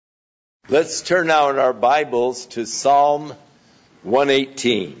Let's turn now in our Bibles to Psalm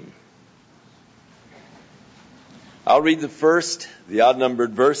 118. I'll read the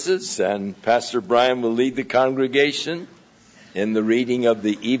odd-numbered verses, and Pastor Brian will lead the congregation in the reading of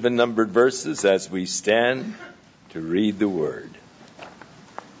the even-numbered verses as we stand to read the Word.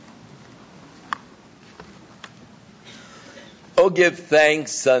 Oh, give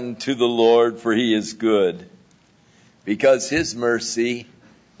thanks unto the Lord, for he is good, because his mercy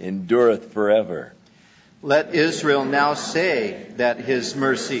endureth forever. Let Israel now say that his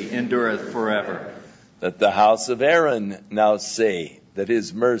mercy endureth forever. Let the house of Aaron now say that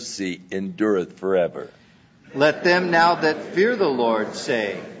his mercy endureth forever. Let them now that fear the Lord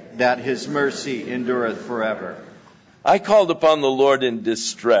say that his mercy endureth forever. I called upon the Lord in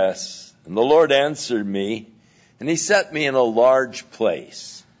distress, and the Lord answered me, and he set me in a large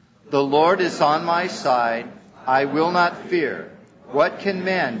place. The Lord is on my side, I will not fear. What can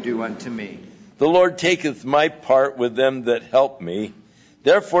man do unto me? The Lord taketh my part with them that help me.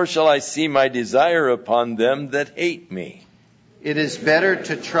 Therefore shall I see my desire upon them that hate me. It is better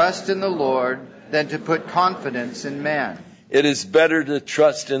to trust in the Lord than to put confidence in man. It is better to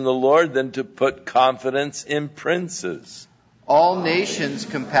trust in the Lord than to put confidence in princes. All nations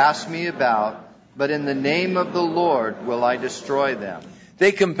compass me about, but in the name of the Lord will I destroy them.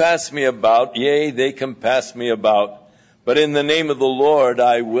 They compass me about, yea, they compass me about, but in the name of the Lord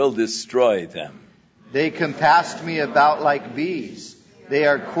I will destroy them. They compassed me about like bees. They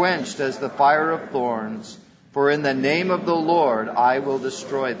are quenched as the fire of thorns. For in the name of the Lord I will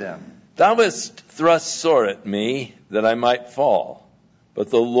destroy them. Thou hast thrust sore at me, that I might fall, but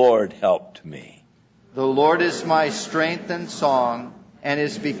the Lord helped me. The Lord is my strength and song, and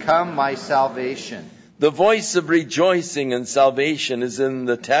is become my salvation. The voice of rejoicing and salvation is in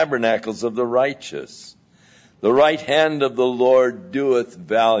the tabernacles of the righteous. The right hand of the Lord doeth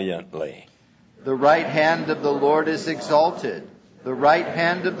valiantly. The right hand of the Lord is exalted. The right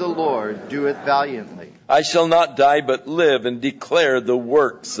hand of the Lord doeth valiantly. I shall not die but live and declare the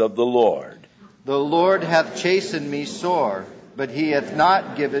works of the Lord. The Lord hath chastened me sore, but he hath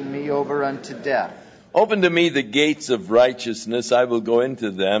not given me over unto death. Open to me the gates of righteousness, I will go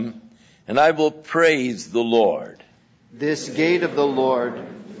into them, and I will praise the Lord. This gate of the Lord,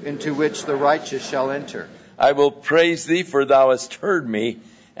 into which the righteous shall enter. I will praise thee, for thou hast heard me,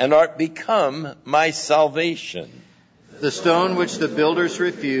 and art become my salvation. The stone which the builders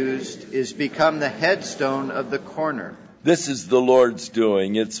refused is become the headstone of the corner. This is the Lord's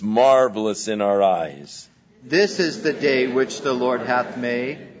doing. It's marvelous in our eyes. This is the day which the Lord hath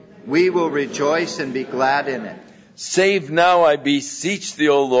made. We will rejoice and be glad in it. Save now, I beseech thee,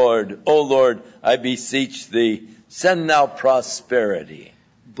 O Lord. O Lord, I beseech thee. Send now prosperity.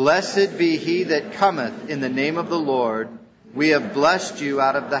 Blessed be he that cometh in the name of the Lord. We have blessed you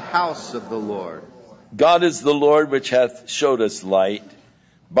out of the house of the Lord. God is the Lord which hath showed us light.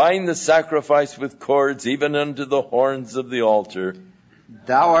 Bind the sacrifice with cords, even unto the horns of the altar.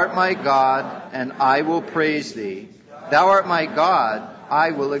 Thou art my God, and I will praise thee. Thou art my God,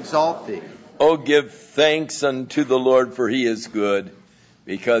 I will exalt thee. O give thanks unto the Lord, for he is good,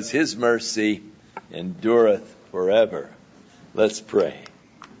 because his mercy endureth forever. Let's pray.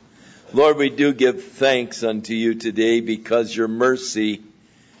 Lord, we do give thanks unto you today because your mercy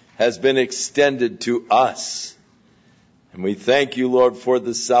has been extended to us. And we thank you, Lord, for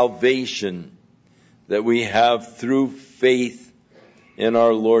the salvation that we have through faith in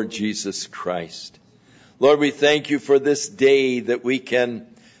our Lord Jesus Christ. Lord, we thank you for this day that we can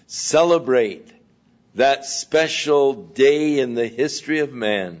celebrate that special day in the history of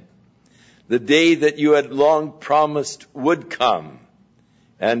man, the day that you had long promised would come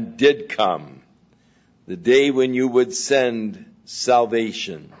and did come, the day when you would send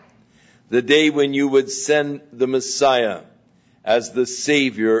salvation, the day when you would send the Messiah as the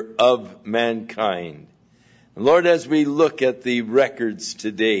Savior of mankind. And Lord, as we look at the records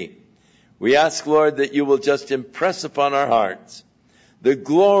today, we ask, Lord, that you will just impress upon our hearts the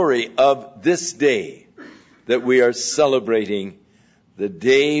glory of this day that we are celebrating, the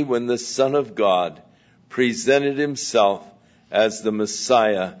day when the Son of God presented himself as the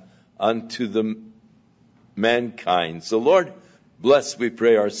Messiah unto the mankind. So, Lord, bless, we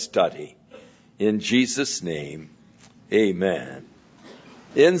pray, our study. In Jesus' name, amen.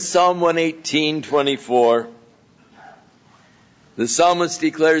 In Psalm 118:24, the psalmist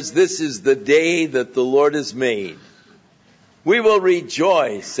declares, "This is the day that the Lord has made. We will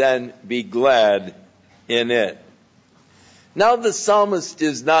rejoice and be glad in it." Now, the psalmist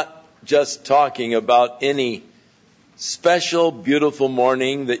is not just talking about any special, beautiful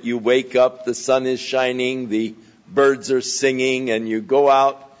morning that you wake up, the sun is shining, the birds are singing, and you go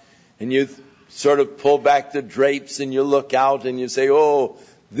out And you sort of pull back the drapes and you look out and you say, oh,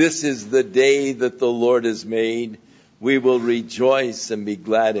 this is the day that the Lord has made. We will rejoice and be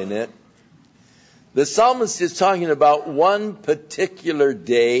glad in it. The psalmist is talking about one particular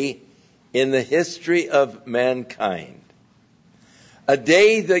day in the history of mankind. A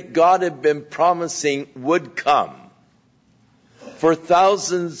day that God had been promising would come. For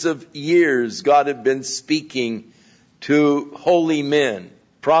thousands of years, God had been speaking to holy men,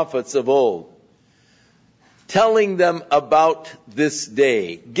 prophets of old, telling them about this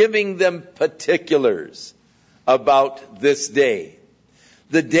day, giving them particulars about this day.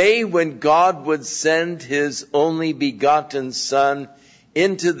 The day when God would send His only begotten Son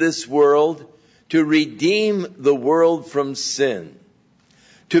into this world to redeem the world from sin,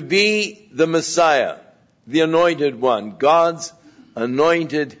 to be the Messiah, the Anointed One, God's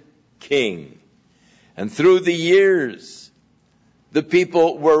anointed King. And through the years, the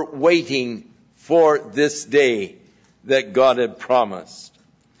people were waiting for this day that God had promised.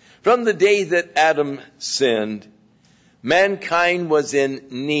 From the day that Adam sinned, mankind was in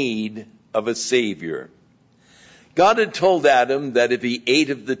need of a Savior. God had told Adam that if he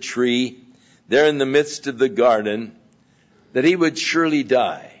ate of the tree there in the midst of the garden, that he would surely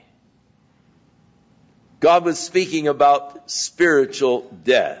die. God was speaking about spiritual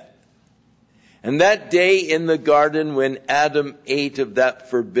death. And that day in the garden when Adam ate of that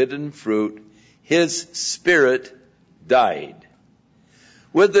forbidden fruit, his spirit died.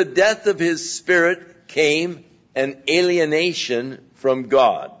 With the death of his spirit came an alienation from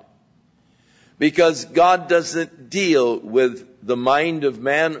God. Because God doesn't deal with the mind of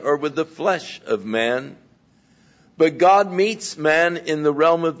man or with the flesh of man. But God meets man in the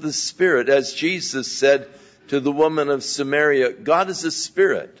realm of the spirit. As Jesus said to the woman of Samaria, God is a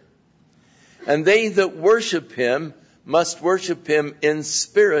spirit. And they that worship Him must worship Him in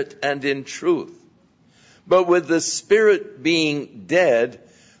spirit and in truth. But with the spirit being dead,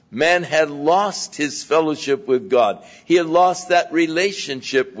 man had lost his fellowship with God. He had lost that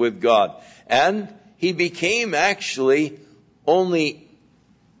relationship with God. And he became actually only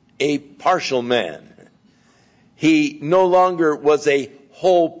a partial man. He no longer was a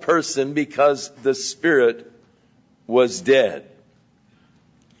whole person because the spirit was dead.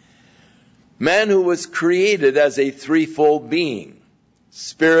 Man, who was created as a threefold being,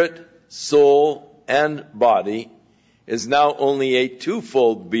 spirit, soul, and body, is now only a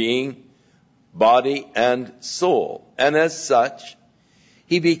twofold being, body and soul. And as such,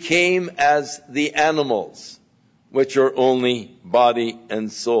 he became as the animals, which are only body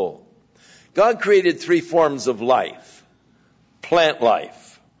and soul. God created three forms of life. Plant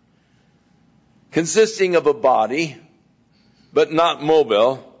life, consisting of a body, but not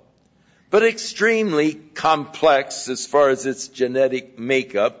mobile, but extremely complex as far as its genetic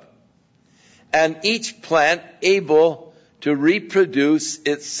makeup, and each plant able to reproduce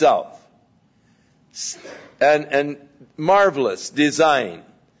itself. And marvelous design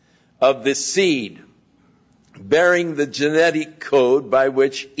of the seed bearing the genetic code by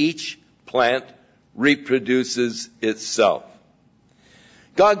which each plant reproduces itself.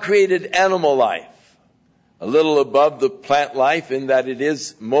 God created animal life, a little above the plant life in that it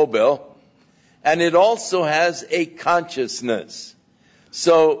is mobile, and it also has a consciousness.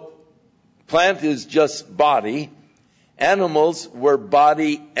 So, plant is just body. Animals were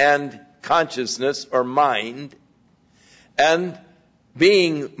body and consciousness or mind. And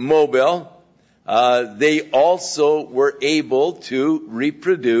being mobile, they also were able to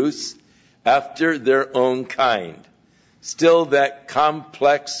reproduce after their own kind. Still that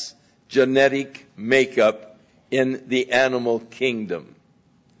complex genetic makeup in the animal kingdom.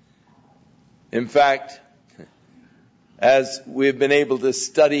 In fact, as we've been able to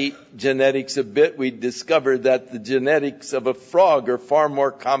study genetics a bit, we discovered that the genetics of a frog are far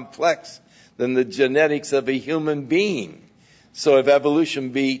more complex than the genetics of a human being. So if evolution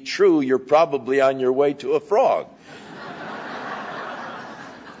be true, you're probably on your way to a frog.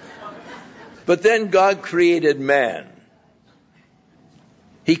 But then God created man.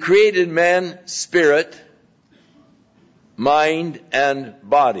 He created man spirit, mind, and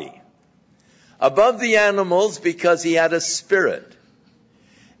body. Above the animals because he had a spirit.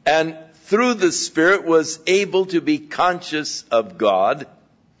 And through the spirit was able to be conscious of God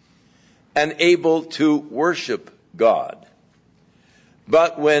and able to worship God.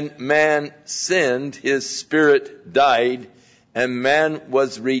 But when man sinned, his spirit died and man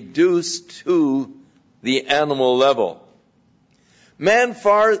was reduced to the animal level. Man,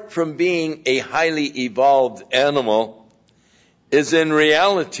 far from being a highly evolved animal, is in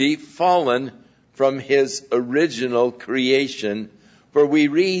reality fallen from his original creation For we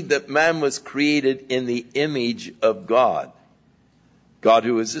read that man was created in the image of God, God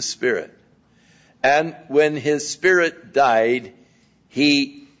who is a spirit. And when his spirit died,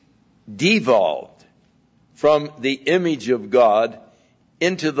 he devolved from the image of God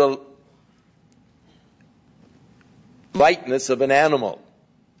into the likeness of an animal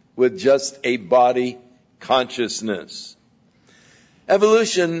with just a body consciousness.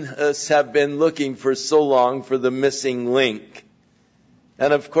 Evolutionists have been looking for so long for the missing link.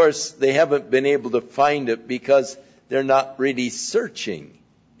 And of course, they haven't been able to find it because they're not really searching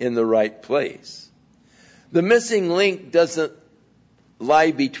in the right place. The missing link doesn't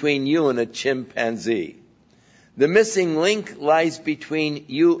lie between you and a chimpanzee. The missing link lies between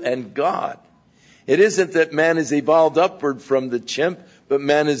you and God. It isn't that man has evolved upward from the chimp, but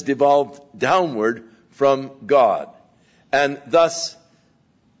man has devolved downward from God. And thus,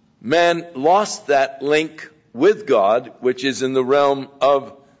 man lost that link with God, which is in the realm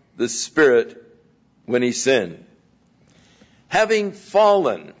of the Spirit, when he sinned. Having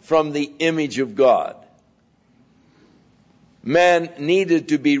fallen from the image of God, man needed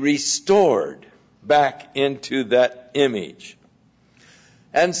to be restored back into that image.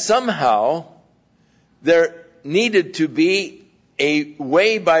 And somehow, there needed to be a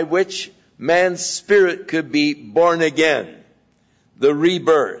way by which man's spirit could be born again, the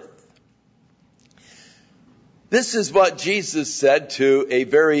rebirth. This is what Jesus said to a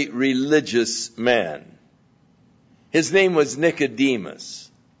very religious man. His name was Nicodemus.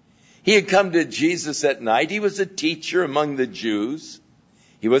 He had come to Jesus at night. He was a teacher among the Jews.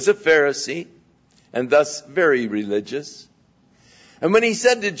 He was a Pharisee, and thus very religious. And when he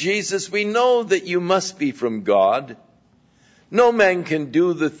said to Jesus, "We know that you must be from God. No man can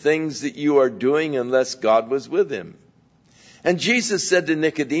do the things that you are doing unless God was with him." And Jesus said to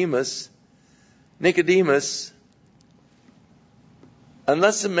Nicodemus, "Nicodemus,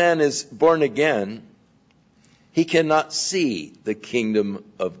 unless a man is born again, he cannot see the kingdom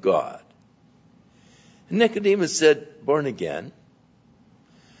of God." And Nicodemus said, "Born again?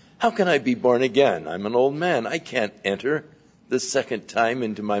 How can I be born again? I'm an old man. I can't enter the second time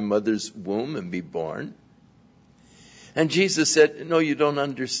into my mother's womb and be born." And Jesus said, "No, you don't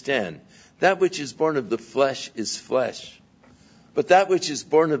understand. That which is born of the flesh is flesh, but that which is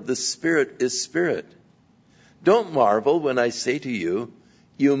born of the Spirit is spirit. Don't marvel when I say to you,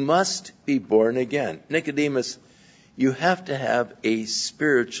 you must be born again." Nicodemus, you have to have a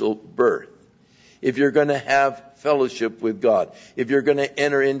spiritual birth. If you're going to have fellowship with God, if you're going to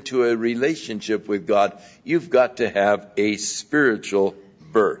enter into a relationship with God, you've got to have a spiritual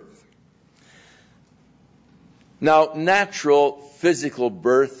birth. Now, natural physical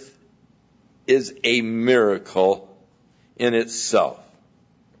birth is a miracle in itself.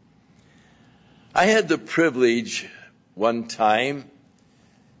 I had the privilege one time,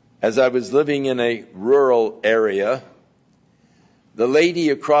 as I was living in a rural area, the lady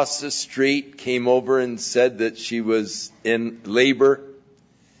across the street came over and said that she was in labor.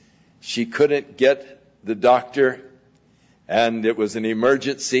 She couldn't get the doctor, and it was an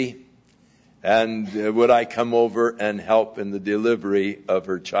emergency. And would I come over and help in the delivery of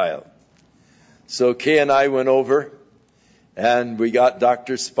her child? So Kay and I went over, and we got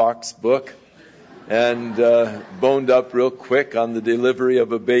Dr. Spock's book, and boned up real quick on the delivery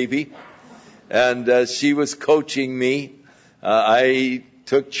of a baby. And she was coaching me. I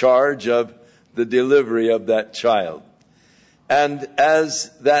took charge of the delivery of that child. And as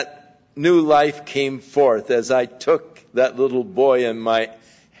that new life came forth, as I took that little boy in my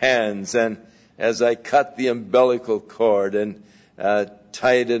hands, and as I cut the umbilical cord and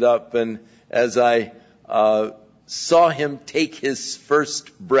tied it up, and as I saw him take his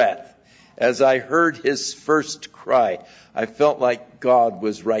first breath, as I heard his first cry, I felt like God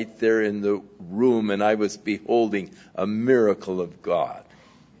was right there in the room, and I was beholding a miracle of God.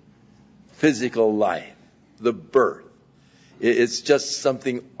 Physical life, the birth. It's just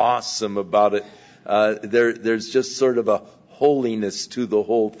something awesome about it. There's just sort of a holiness to the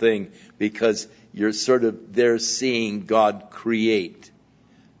whole thing, because you're sort of there seeing God create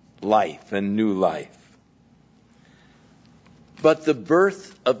life and new life. But the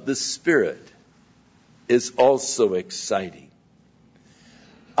birth of the Spirit is also exciting.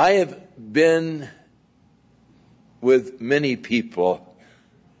 I have been with many people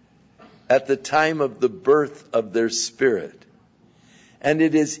at the time of the birth of their spirit, and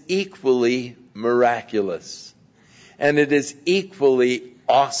it is equally miraculous, and it is equally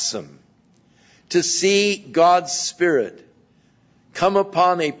awesome to see God's Spirit come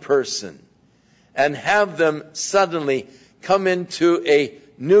upon a person and have them suddenly come into a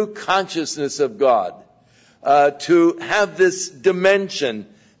new consciousness of God, to have this dimension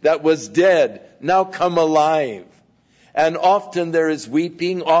that was dead now come alive. And often there is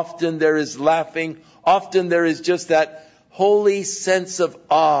weeping, often there is laughing, often there is just that holy sense of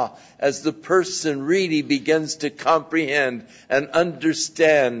awe as the person really begins to comprehend and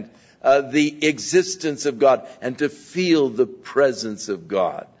understand the existence of God and to feel the presence of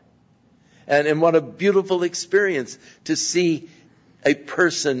God. And what a beautiful experience to see a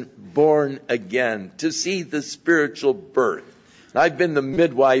person born again, to see the spiritual birth. I've been the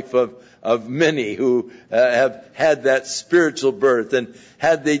midwife of many who have had that spiritual birth and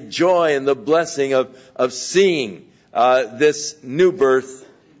had the joy and the blessing of seeing this new birth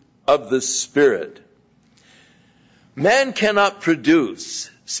of the Spirit. Man cannot produce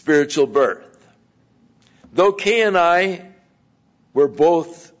spiritual birth. Though Kay and I were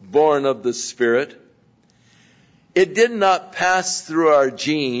both born of the Spirit, it did not pass through our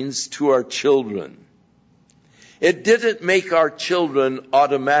genes to our children. It didn't make our children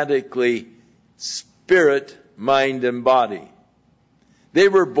automatically spirit, mind, and body. They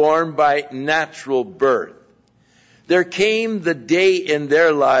were born by natural birth. There came the day in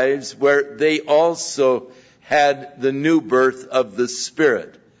their lives where they also had the new birth of the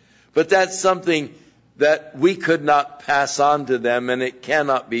Spirit. But that's something that we could not pass on to them, and it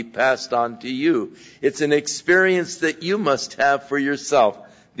cannot be passed on to you. It's an experience that you must have for yourself,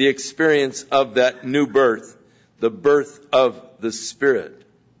 the experience of that new birth, the birth of the Spirit.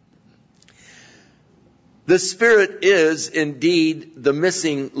 The Spirit is indeed the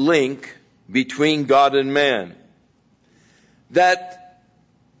missing link between God and man. That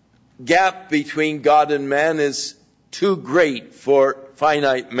gap between God and man is too great for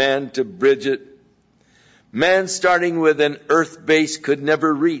finite man to bridge it. Man, starting with an earth base, could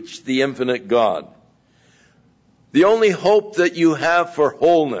never reach the infinite God. The only hope that you have for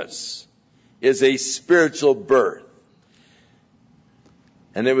wholeness is a spiritual birth.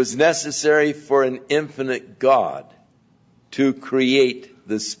 And it was necessary for an infinite God to create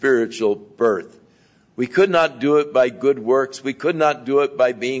the spiritual birth. We could not do it by good works. We could not do it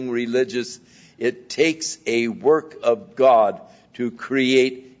by being religious. It takes a work of God to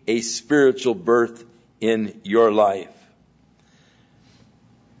create a spiritual birth in your life.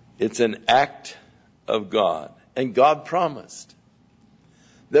 It's an act of God. And God promised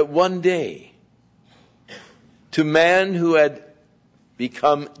that one day, to man who had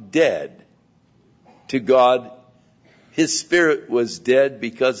become dead to God, his spirit was dead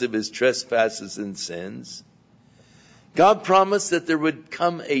because of his trespasses and sins. God promised that there would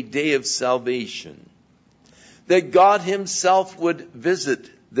come a day of salvation, that God himself would visit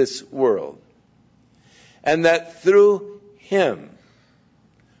this world, and that through him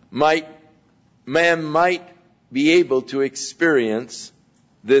man might be able to experience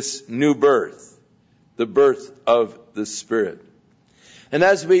this new birth, the birth of the Spirit. And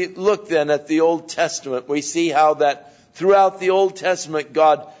as we look then at the Old Testament, we see how that throughout the Old Testament,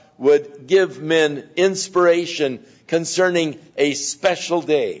 God would give men inspiration concerning a special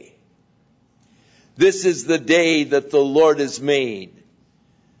day. This is the day that the Lord has made.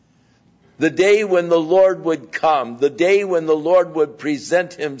 The day when the Lord would come, the day when the Lord would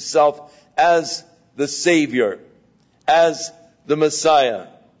present himself as the Savior, as the Messiah,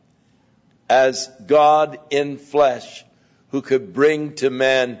 as God in flesh, who could bring to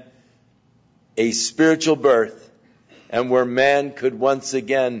man a spiritual birth, and where man could once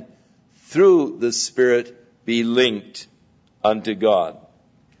again, through the Spirit, be linked unto God.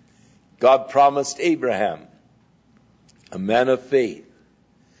 God promised Abraham, a man of faith,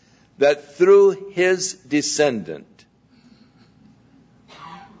 that through his descendant,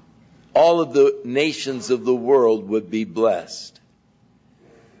 all of the nations of the world would be blessed.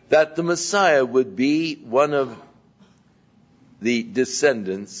 That the Messiah would be one of the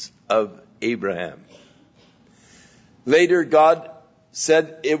descendants of Abraham. Later, God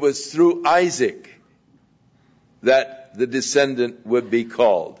said it was through Isaac that the descendant would be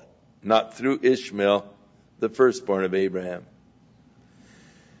called, not through Ishmael, the firstborn of Abraham.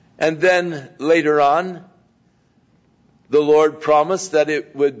 And then later on, the Lord promised that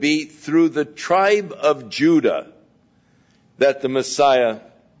it would be through the tribe of Judah that the Messiah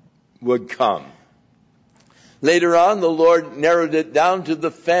would come. Later on, the Lord narrowed it down to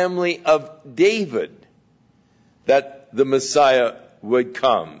the family of David that the Messiah would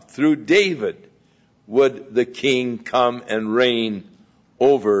come. Through David would the King come and reign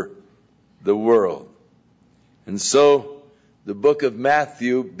over the world. And so, the book of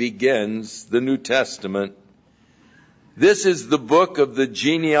Matthew begins the New Testament. This is the book of the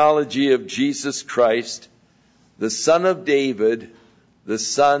genealogy of Jesus Christ, the son of David, the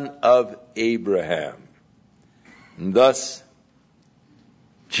son of Abraham. And thus,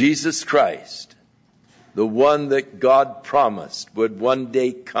 Jesus Christ, the one that God promised would one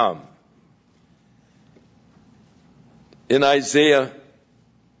day come. In Isaiah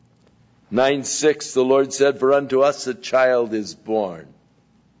 9:6, the Lord said, "For unto us a child is born.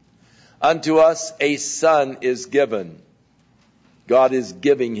 Unto us a son is given." God is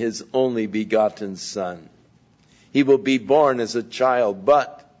giving his only begotten Son. He will be born as a child,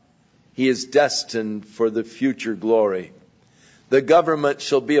 but he is destined for the future glory. The government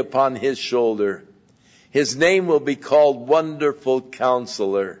shall be upon his shoulder. His name will be called Wonderful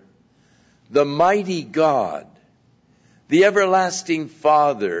Counselor, the Mighty God, the Everlasting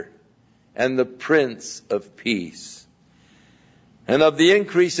Father, and the Prince of Peace. And of the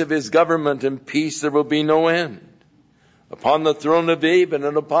increase of his government and peace there will be no end, upon the throne of David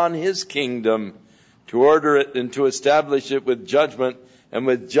and upon his kingdom, to order it and to establish it with judgment and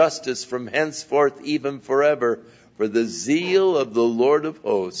with justice from henceforth even forever. For the zeal of the Lord of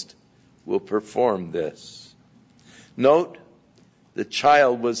hosts will perform this. Note, the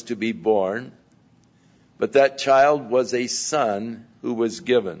child was to be born, but that child was a son who was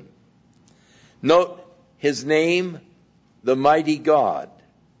given. Note his name, the Mighty God,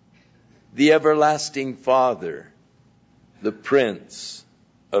 the Everlasting Father, the Prince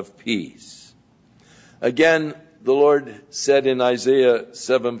of Peace. Again, the Lord said in Isaiah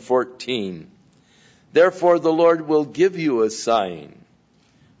 7:14, "Therefore the Lord will give you a sign.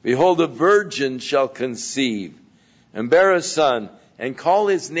 Behold, a virgin shall conceive and bear a son, and call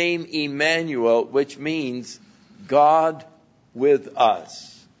his name Emmanuel," which means God with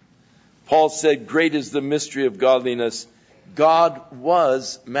us. Paul said, "Great is the mystery of godliness. God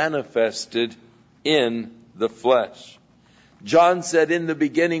was manifested in the flesh." John said, "In the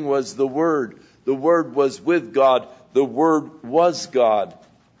beginning was the Word. The Word was with God. The Word was God.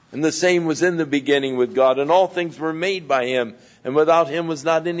 And the same was in the beginning with God. And all things were made by him. And without him was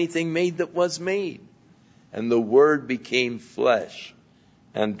not anything made that was made. And the Word became flesh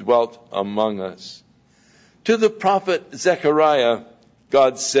and dwelt among us." To the prophet Zechariah,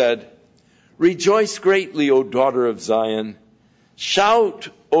 God said, "Rejoice greatly, O daughter of Zion. Shout,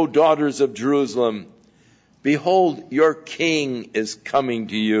 O daughters of Jerusalem. Behold, your king is coming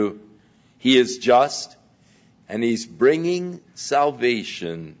to you. He is just, and he's bringing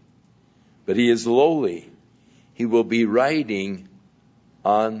salvation. But he is lowly. He will be riding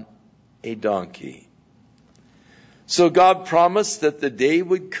on a donkey." So God promised that the day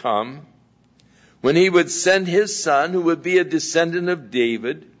would come when he would send his son, who would be a descendant of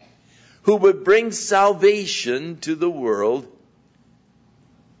David, who would bring salvation to the world,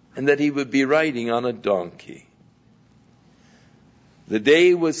 and that he would be riding on a donkey. The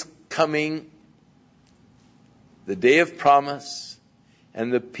day was coming, the day of promise,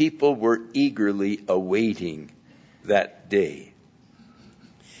 and the people were eagerly awaiting that day.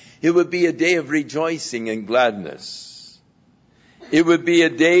 It would be a day of rejoicing and gladness. It would be a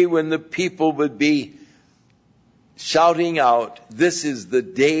day when the people would be shouting out, "This is the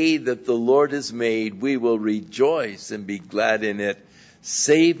day that the Lord has made. We will rejoice and be glad in it.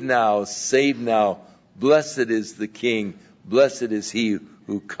 Save now, save now. Blessed is the King. Blessed is he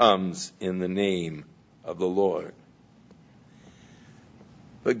who comes in the name of the Lord."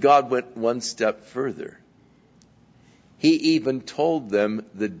 But God went one step further. He even told them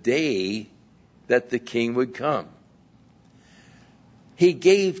the day that the King would come. He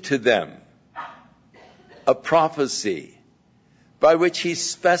gave to them a prophecy by which he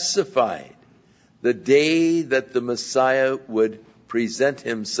specified the day that the Messiah would present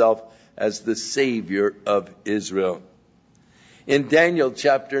himself as the Savior of Israel. In Daniel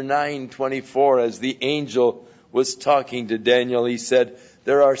chapter 9:24, as the angel was talking to Daniel, he said,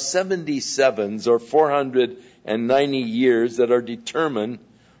 "There are 77s or 490 years that are determined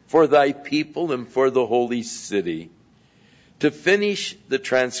for thy people and for the holy city, to finish the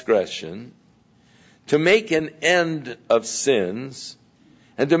transgression, to make an end of sins,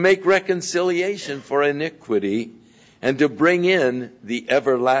 and to make reconciliation for iniquity, and to bring in the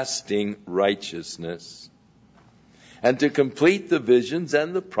everlasting righteousness, and to complete the visions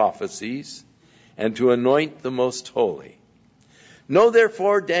and the prophecies, and to anoint the most holy. Know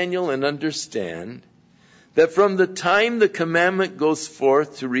therefore, Daniel, and understand that from the time the commandment goes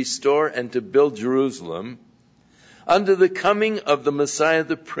forth to restore and to build Jerusalem, unto the coming of the Messiah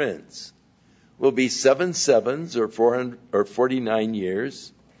the Prince, will be 7 sevens or 49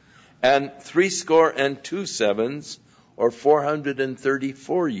 years, and 62 sevens or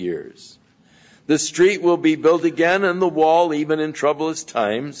 434 years. The street will be built again, and the wall, even in troublous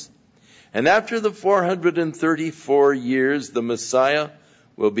times. And after the 434 years, the Messiah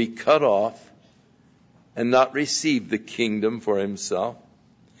will be cut off, and not receive the kingdom for himself.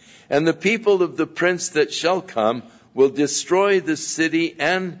 And the people of the prince that shall come will destroy the city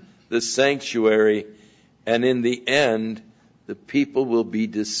and the sanctuary, and in the end the people will be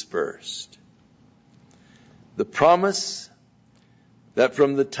dispersed. The promise that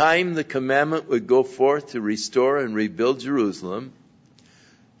from the time the commandment would go forth to restore and rebuild Jerusalem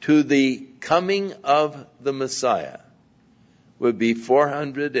to the coming of the Messiah would be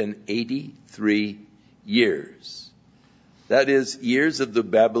 483 years. That is, years of the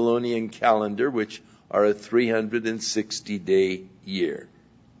Babylonian calendar, which are a 360-day year.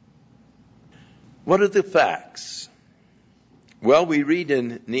 What are the facts? Well, we read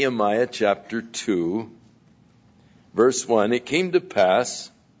in Nehemiah chapter 2, verse 1, it came to pass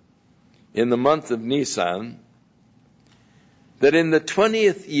in the month of Nisan that in the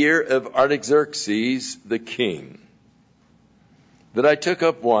 20th year of Artaxerxes the king, that I took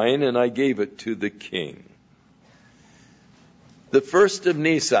up wine and I gave it to the king. The first of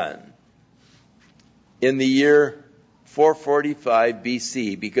Nisan, in the year 445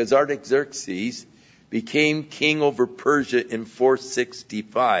 BC, because Artaxerxes became king over Persia in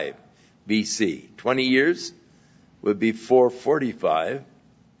 465 BC. 20 years would be 445.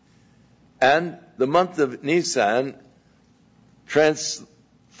 And the month of Nisan,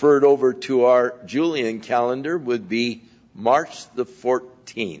 transferred over to our Julian calendar, would be March the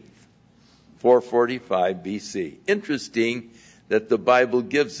 14th, 445 BC. Interesting that the Bible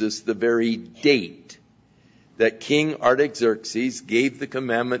gives us the very date that King Artaxerxes gave the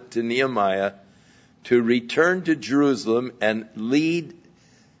commandment to Nehemiah to return to Jerusalem and lead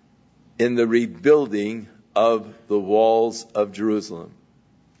in the rebuilding of the walls of Jerusalem.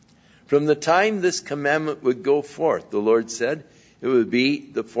 From the time this commandment would go forth, the Lord said, it would be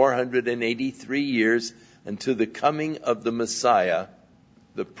the 483 years until the coming of the Messiah,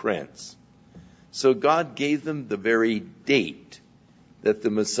 the Prince. So God gave them the very date that the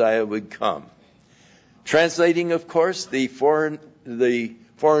Messiah would come. Translating, of course, the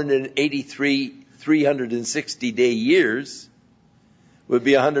 483 360-day years would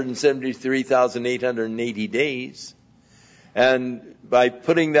be 173,880 days. And by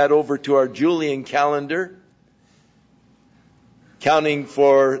putting that over to our Julian calendar, counting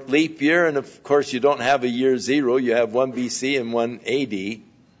for leap year, and of course you don't have a year zero, you have 1 BC and 1 AD.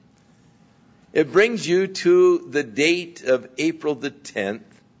 It brings you to the date of April the 10th,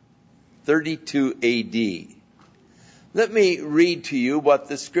 32 AD. Let me read to you what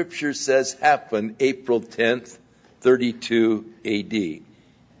the scripture says happened April 10th, 32 AD.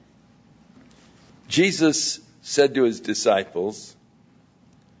 Jesus said to his disciples,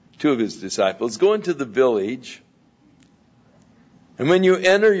 two of his disciples, go into the village, and when you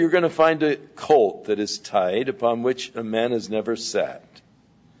enter, you're going to find a colt that is tied, upon which a man has never sat.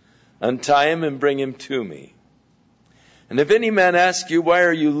 Untie him and bring him to me. And if any man asks you, why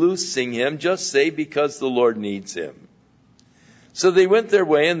are you loosing him? Just say, because the Lord needs him. So they went their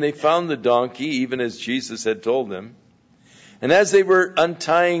way, and they found the donkey, even as Jesus had told them. And as they were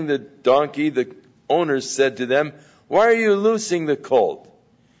untying the donkey, the owners said to them, why are you loosing the colt?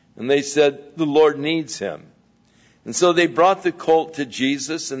 And they said, the Lord needs him. And so they brought the colt to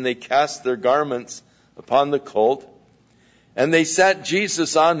Jesus, and they cast their garments upon the colt. And they sat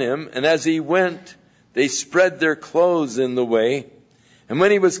Jesus on him, and as he went, they spread their clothes in the way. And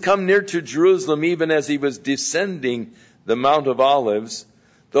when he was come near to Jerusalem, even as he was descending the Mount of Olives,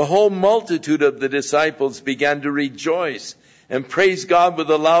 the whole multitude of the disciples began to rejoice and praise God with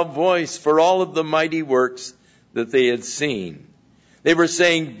a loud voice for all of the mighty works that they had seen. They were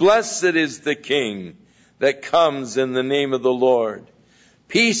saying, blessed is the King that comes in the name of the Lord.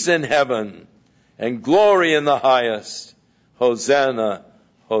 Peace in heaven and glory in the highest. Hosanna,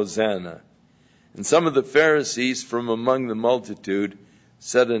 Hosanna. And some of the Pharisees from among the multitude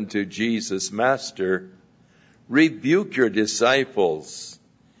said unto Jesus, Master, rebuke your disciples.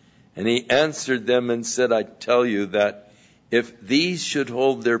 And he answered them and said, I tell you that if these should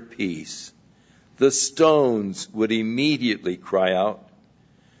hold their peace, the stones would immediately cry out.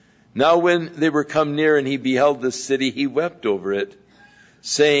 Now when they were come near and he beheld the city, he wept over it,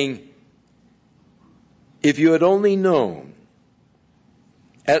 saying, if you had only known,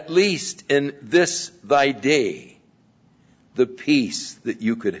 at least in this thy day, the peace that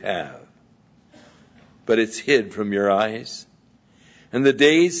you could have. But it's hid from your eyes. And the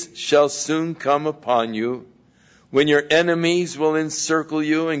days shall soon come upon you when your enemies will encircle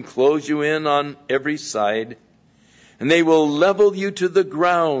you and close you in on every side. And they will level you to the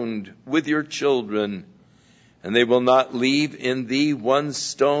ground with your children. And they will not leave in thee one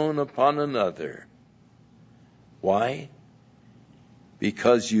stone upon another. Why?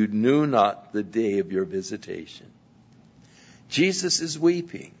 because you knew not the day of your visitation. Jesus is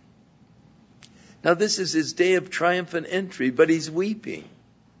weeping. Now this is his day of triumphant entry, but he's weeping.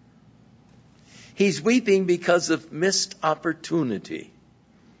 He's weeping because of missed opportunity.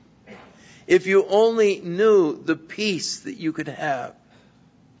 If you only knew the peace that you could have,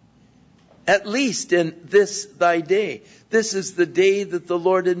 at least in this thy day. This is the day that the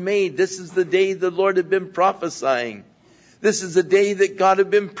Lord had made. This is the day the Lord had been prophesying. This is the day that God had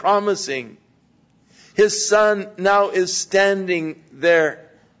been promising. His Son now is standing there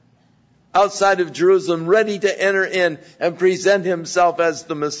outside of Jerusalem, ready to enter in and present himself as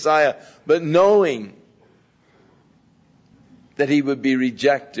the Messiah, but knowing that he would be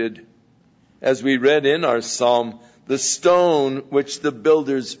rejected. As we read in our psalm, the stone which the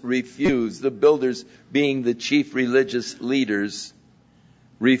builders refused, the builders being the chief religious leaders,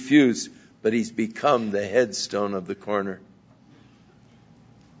 refused, but he's become the headstone of the corner.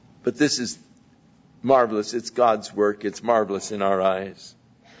 But this is marvelous. It's God's work. It's marvelous in our eyes.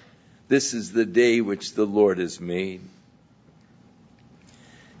 This is the day which the Lord has made.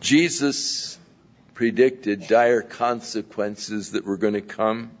 Jesus predicted dire consequences that were going to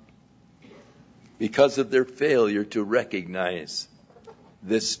come because of their failure to recognize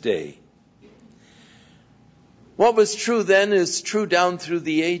this day. What was true then is true down through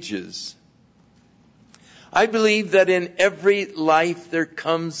the ages. I believe that in every life there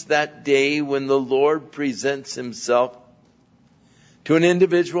comes that day when the Lord presents himself to an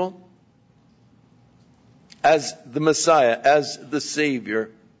individual as the Messiah, as the Savior.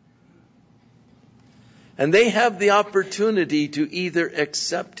 And they have the opportunity to either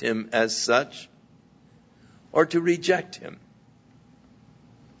accept him as such or to reject him.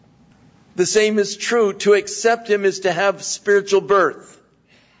 The same is true. To accept him is to have spiritual birth.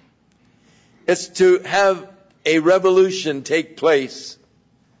 It's to have a revolution take place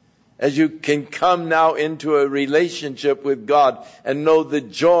as you can come now into a relationship with God and know the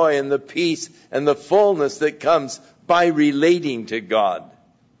joy and the peace and the fullness that comes by relating to God.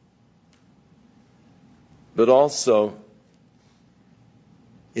 But also,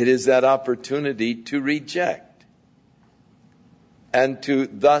 it is that opportunity to reject and to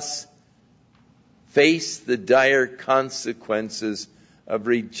thus face the dire consequences of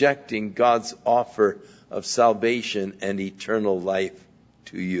rejecting God's offer of salvation and eternal life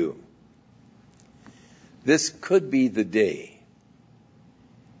to you. This could be the day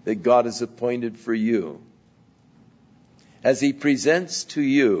that God has appointed for you as he presents to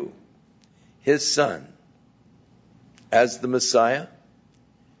you his Son as the Messiah,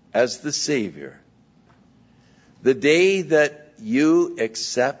 as the Savior. The day that you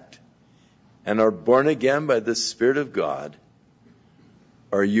accept and are born again by the Spirit of God,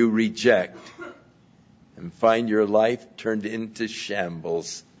 or you reject and find your life turned into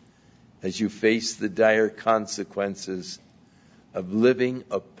shambles as you face the dire consequences of living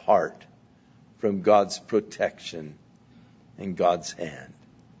apart from God's protection and God's hand.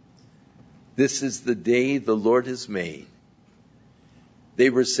 This is the day the Lord has made. They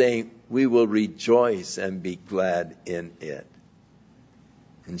were saying, we will rejoice and be glad in it.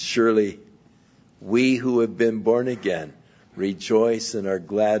 And surely we who have been born again rejoice and are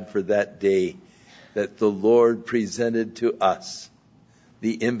glad for that day that the Lord presented to us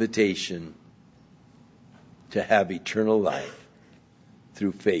the invitation to have eternal life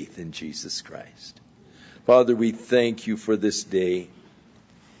through faith in Jesus Christ. Father, we thank you for this day.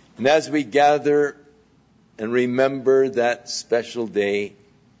 And as we gather and remember that special day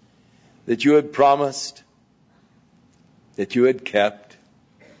that you had promised, that you had kept,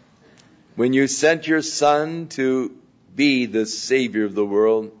 when you sent your Son to be the Savior of the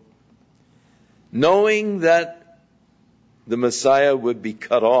world, knowing that the Messiah would be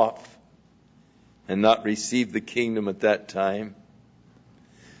cut off and not receive the kingdom at that time.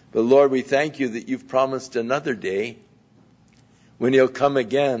 But Lord, we thank you that you've promised another day when he'll come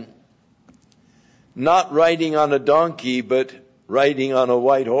again, not riding on a donkey, but riding on a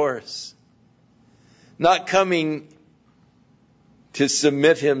white horse, not coming to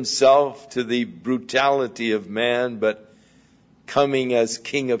submit himself to the brutality of man, but coming as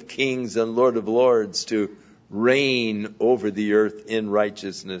King of Kings and Lord of Lords to reign over the earth in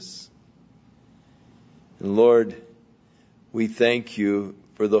righteousness. And Lord, we thank you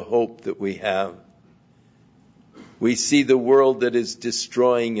for the hope that we have. We see the world that is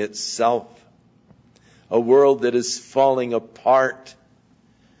destroying itself, a world that is falling apart,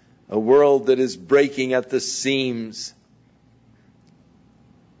 a world that is breaking at the seams.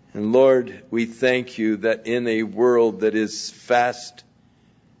 And Lord, we thank you that in a world that is fast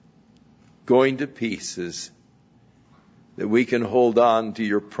going to pieces, that we can hold on to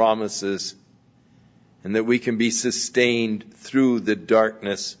your promises, and that we can be sustained through the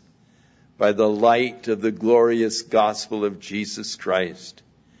darkness by the light of the glorious gospel of Jesus Christ,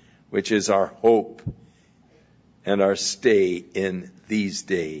 which is our hope and our stay in these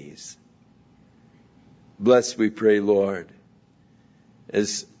days. Bless, we pray, Lord,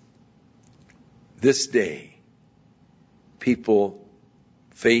 as this day people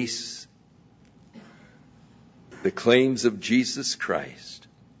face the claims of Jesus Christ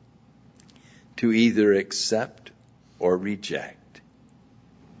to either accept or reject.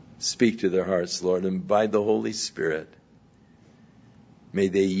 Speak to their hearts, Lord, and by the Holy Spirit, may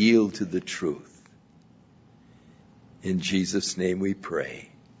they yield to the truth. In Jesus' name we pray.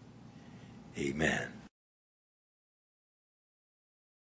 Amen.